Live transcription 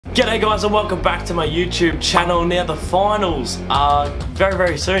G'day guys and welcome back to my YouTube channel. Now the finals are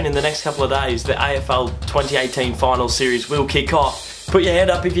very soon. In the next couple of days the AFL 2018 final series will kick off. Put your hand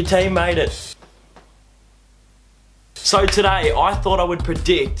up if your team made it. So today I thought I would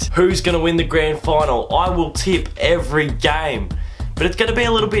predict who's going to win the grand final. I will tip every game, but it's going to be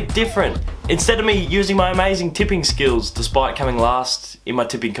a little bit different. Instead of me using my amazing tipping skills, despite coming last in my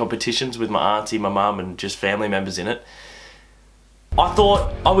tipping competitions with my auntie, my mum and just family members in it, I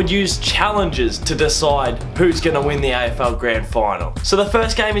thought I would use challenges to decide who's going to win the AFL Grand Final. So the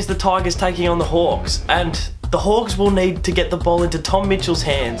first game is the Tigers taking on the Hawks, and the Hawks will need to get the ball into Tom Mitchell's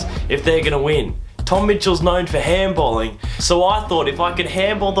hands if they're going to win. Tom Mitchell's known for handballing, so I thought if I could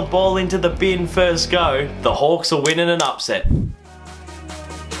handball the ball into the bin first go, the Hawks will win in an upset.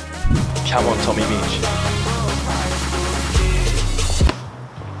 Come on, Tommy Mitch.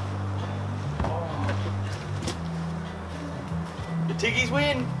 Tiggies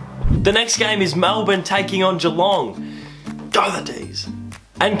win. The next game is Melbourne taking on Geelong. Go the D's.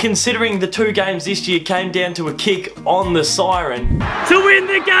 And considering the two games this year came down to a kick on the siren to win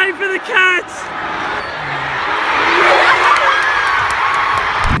the game for the Cats,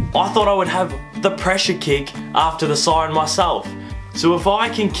 I thought I would have the pressure kick after the siren myself. So if I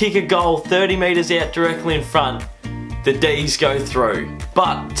can kick a goal 30 metres out directly in front, the D's go through.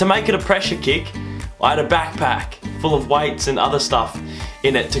 But to make it a pressure kick, I had a backpack full of weights and other stuff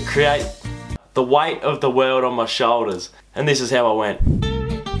in it to create the weight of the world on my shoulders. And this is how I went.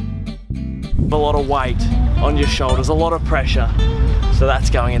 A lot of weight on your shoulders, a lot of pressure. So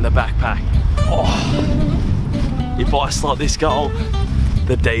that's going in the backpack. Oh, if I slot this goal,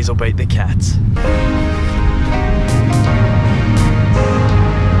 the D's will beat the Cats.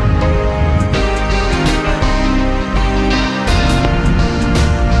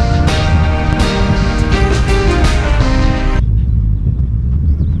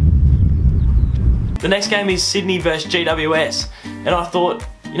 The next game is Sydney versus GWS, and I thought,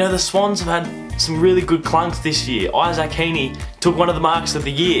 you know, the Swans have had some really good clunks this year. Isaac Heaney took one of the marks of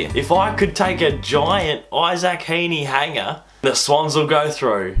the year. If I could take a giant Isaac Heaney hanger, the Swans will go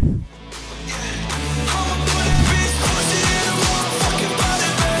through.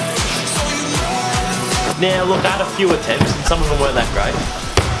 Now look, I had a few attempts and some of them weren't that great.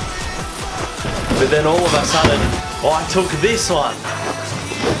 But then all of a sudden, I took this one.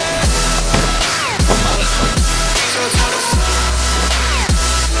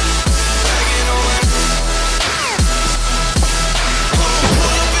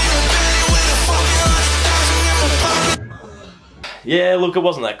 Yeah, look, it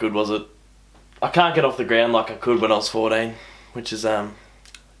wasn't that good, was it? I can't get off the ground like I could when I was 14, which is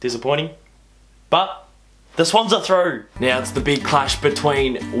disappointing. But the Swans are through. Now it's the big clash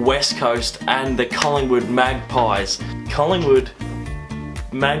between West Coast and the Collingwood Magpies. Collingwood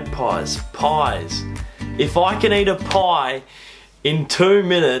Magpies. Pies. If I can eat a pie in 2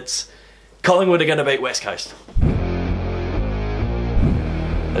 minutes, Collingwood are going to beat West Coast.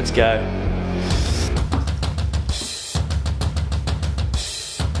 Let's go.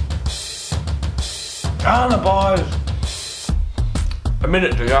 On the Pies. A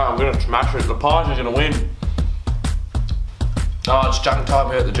minute to go, I'm going to smash it. The Pies are going to win. Oh, it's junk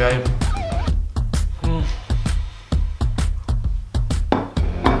time here at the gym.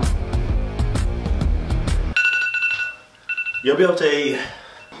 You'll be able to...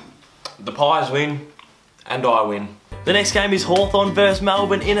 The Pies win, and I win. The next game is Hawthorn versus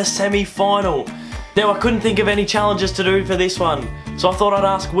Melbourne in a semi-final. Now I couldn't think of any challenges to do for this one, so I thought I'd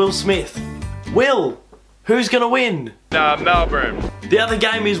ask Will Smith. Will, who's going to win? Melbourne. The other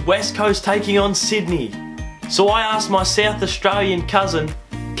game is West Coast taking on Sydney. So I asked my South Australian cousin,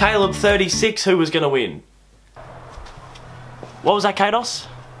 Caleb 36, who was going to win. What was that, Kados?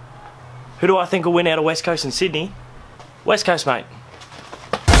 Who do I think will win out of West Coast and Sydney? West Coast, mate.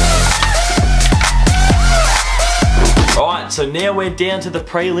 Alright, so now we're down to the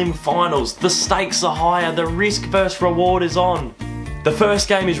prelim finals. The stakes are higher, the risk versus reward is on. The first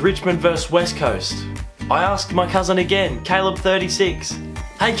game is Richmond versus West Coast. I asked my cousin again, Caleb 36.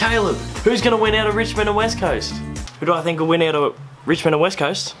 Hey Caleb, who's going to win out of Richmond and West Coast? Who do I think will win out of Richmond and West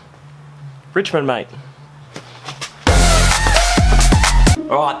Coast? Richmond, mate.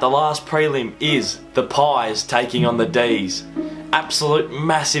 Alright, the last prelim is the Pies taking on the D's. Absolute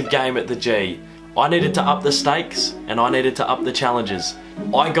massive game at the G. I needed to up the stakes and I needed to up the challenges.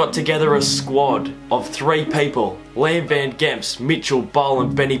 I got together a squad of 3 people. Lam Van Gemps, Mitchell, Bowl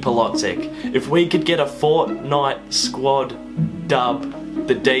and Benny Polotzek. If we could get a fortnight squad dub,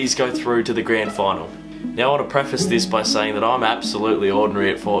 the D's go through to the grand final. Now I want to preface this by saying that I'm absolutely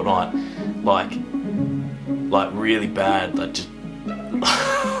ordinary at Fortnite. Like really bad. Like just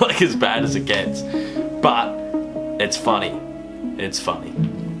like as bad as it gets. But it's funny. It's funny.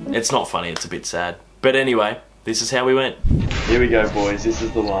 It's not funny, it's a bit sad. But anyway, this is how we went. Here we go, boys. This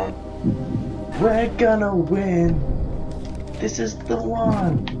is the one. We're gonna win. This is the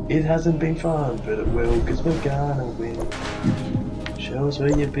one. It hasn't been fun, but it will, cause we're gonna win. Show us where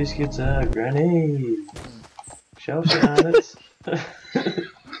your biscuits are, Granny. Show us your harness.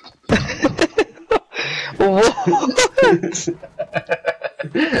 What?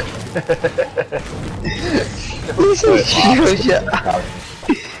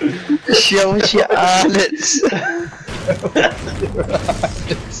 Show us your harness.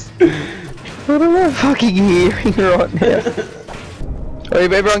 What am I fucking hearing right now? Oh,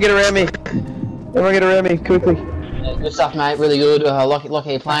 everyone get around me. Everyone get around me, quickly. Yeah, good stuff, mate. Really good.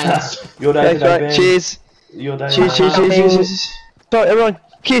 Lucky planes. Your day today, Ben. Cheers. Your day. Cheers. So, everyone,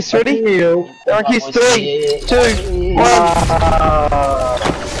 kiss. Ready? Everyone kiss. 3, 2, 1.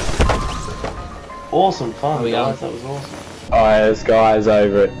 Awesome fun, we guys. go. That was awesome. Alright, this guy's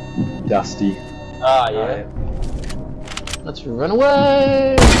over it. Dusty. Oh, yeah. Let's run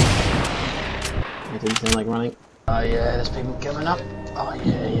away. It didn't sound like running. Oh, yeah, there's people coming up. Oh,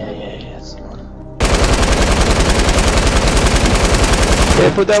 yeah. That's the one.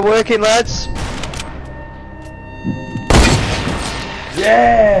 Yeah, put that work in, lads.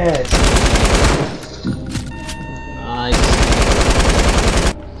 Yes! Nice.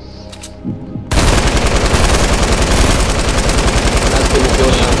 That's people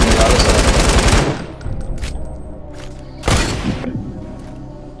building up from the other side.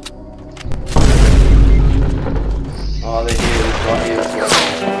 Oh, they're here. It's right here.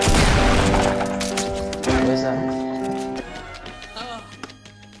 Where's that?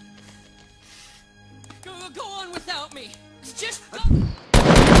 Go on without me. Just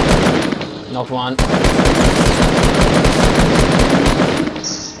Knocked one.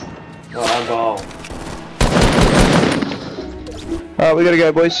 Oh, goal. Alright, we gotta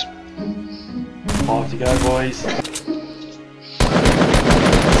go, boys. 5 to go, boys.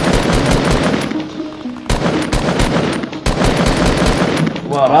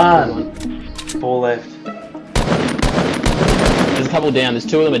 Well done. 4 left. There's a couple down. There's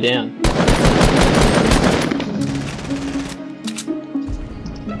 2 of them are down.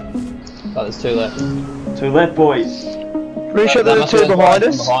 Oh, there's 2 left. 2 left, boys. Pretty sure there's 2 behind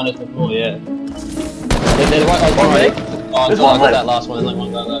us. Behind us before, yeah. I think they're right. On me. Oh, There's until I one got left. that last one and let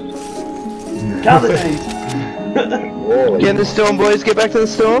one go left. Cover these. Get in the storm, boys. Get back to the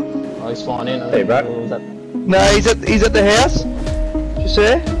storm. Oh, he's flying in. Hey, bro. What was that? No, he's at the house. Just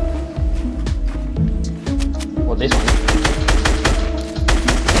there. What, this one?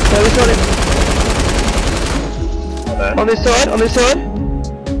 No, this not it. On this side. On this side.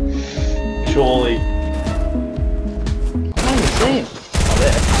 Surely. I don't even see him. Oh,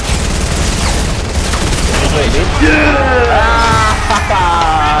 there.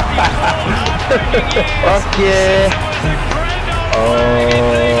 Fuck yeah. Oh.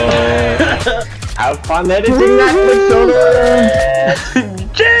 Have fun editing that, MacDonald.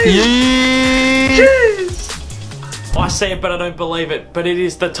 Cheers! I see it, but I don't believe it. But it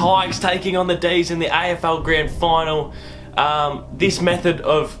is the Tigers taking on the D's in the AFL Grand Final. This method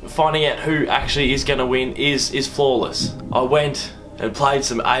of finding out who actually is going to win is flawless. I went and played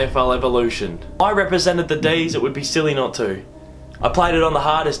some AFL Evolution. I represented the D's, it would be silly not to. I played it on the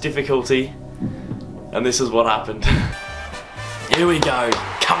hardest difficulty, and this is what happened. Here we go,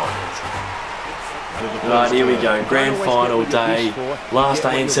 come on. Right, here we go, Grand Final day, last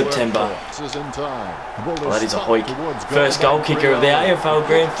day in September. Well, that is a hoik. First goal kicker of the AFL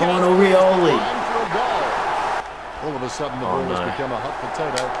Grand Final, Rioli. All of a sudden the ball has become a hot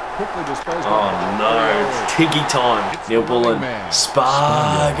potato, quickly disposed of. Oh no, it's Tiggy time. Neil Bullen,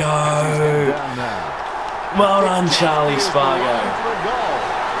 Spargo. Well done, Charlie Spargo.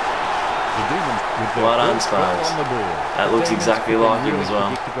 Well done, Spargs. That looks exactly like him as well.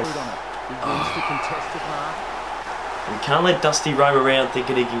 We can't let Dusty roam around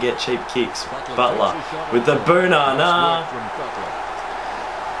thinking he can get cheap kicks. Butler with the booner, nah.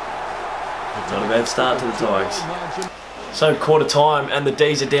 Not a bad start to the Tigers. So quarter time and the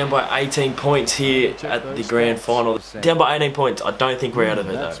D's are down by 18 points here at the Grand Final. Down by 18 points, I don't think we're out of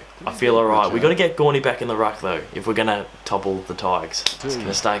it though. I feel alright. We've got to get Gorney back in the ruck though, if we're going to topple the Tigers. It's going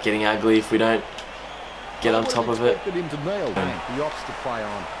to start getting ugly if we don't get on top of it.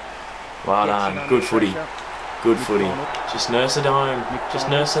 Well done, good footy. Good footy. Just nurse it home. Just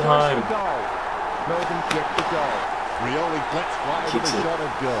nurse it home. Kicks it.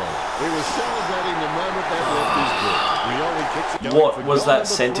 What was that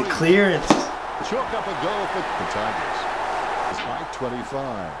centre clearance? Chalk up a goal for the Tigers.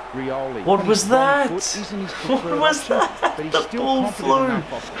 25. Rioli. What was that? What was that? But he's The still ball confident flew.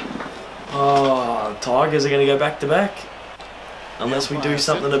 enough of- Oh, Tigers are going to go back to back. Unless we do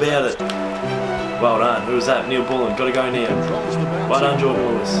something about it. Well done. Who was that? Neil Bullen. Got to go now. Controls the bounce. Well done, Jordan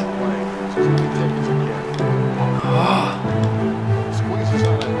Lewis. Squeezes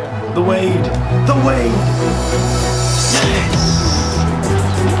on it. The weed. The weed. Yes.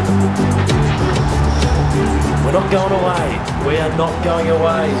 We're not going away. We are not going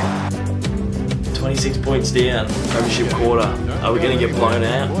away. 26 points down. Premiership quarter. Are we going to get blown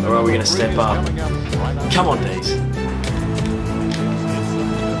out or are we going to step up? Come on, Dees.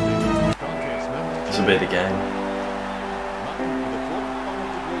 This will be the game.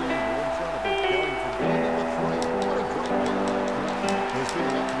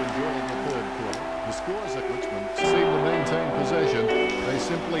 The scores at Richmond seem to maintain possession. They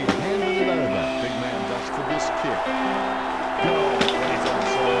simply handed it over. Big man ducks for this kick. Goal. When he's on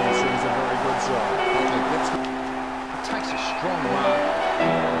side, he seems a very good side. Buckley gets it. Takes a strong mark.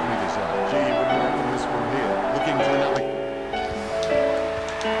 Figures out. Gee, you wouldn't open this one here. Looking for another.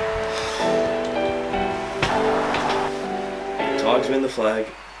 Tigers win the flag.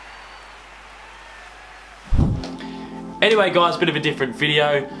 Anyway guys, bit of a different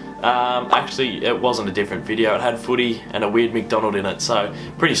video. Actually, it wasn't a different video. It had footy and a weird MacDonald in it, so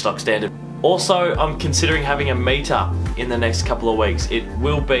pretty stock standard. Also, I'm considering having a meet-up in the next couple of weeks. It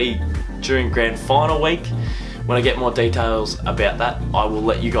will be during Grand Final week. When I get more details about that, I will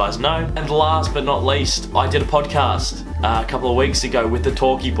let you guys know. And last but not least, I did a podcast a couple of weeks ago with the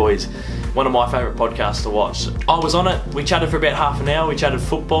Talkie Boys. One of my favourite podcasts to watch. I was on it, we chatted for about half an hour, we chatted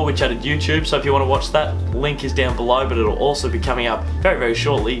football, we chatted YouTube, so if you want to watch that, link is down below, but it'll also be coming up very, very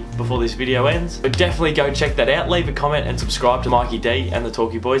shortly before this video ends. But definitely go check that out, leave a comment and subscribe to Mikey D and the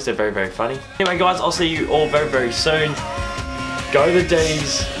Talkie Boys, they're very, very funny. Anyway guys, I'll see you all very, very soon. Go the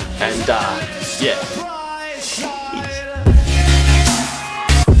D's, and yeah.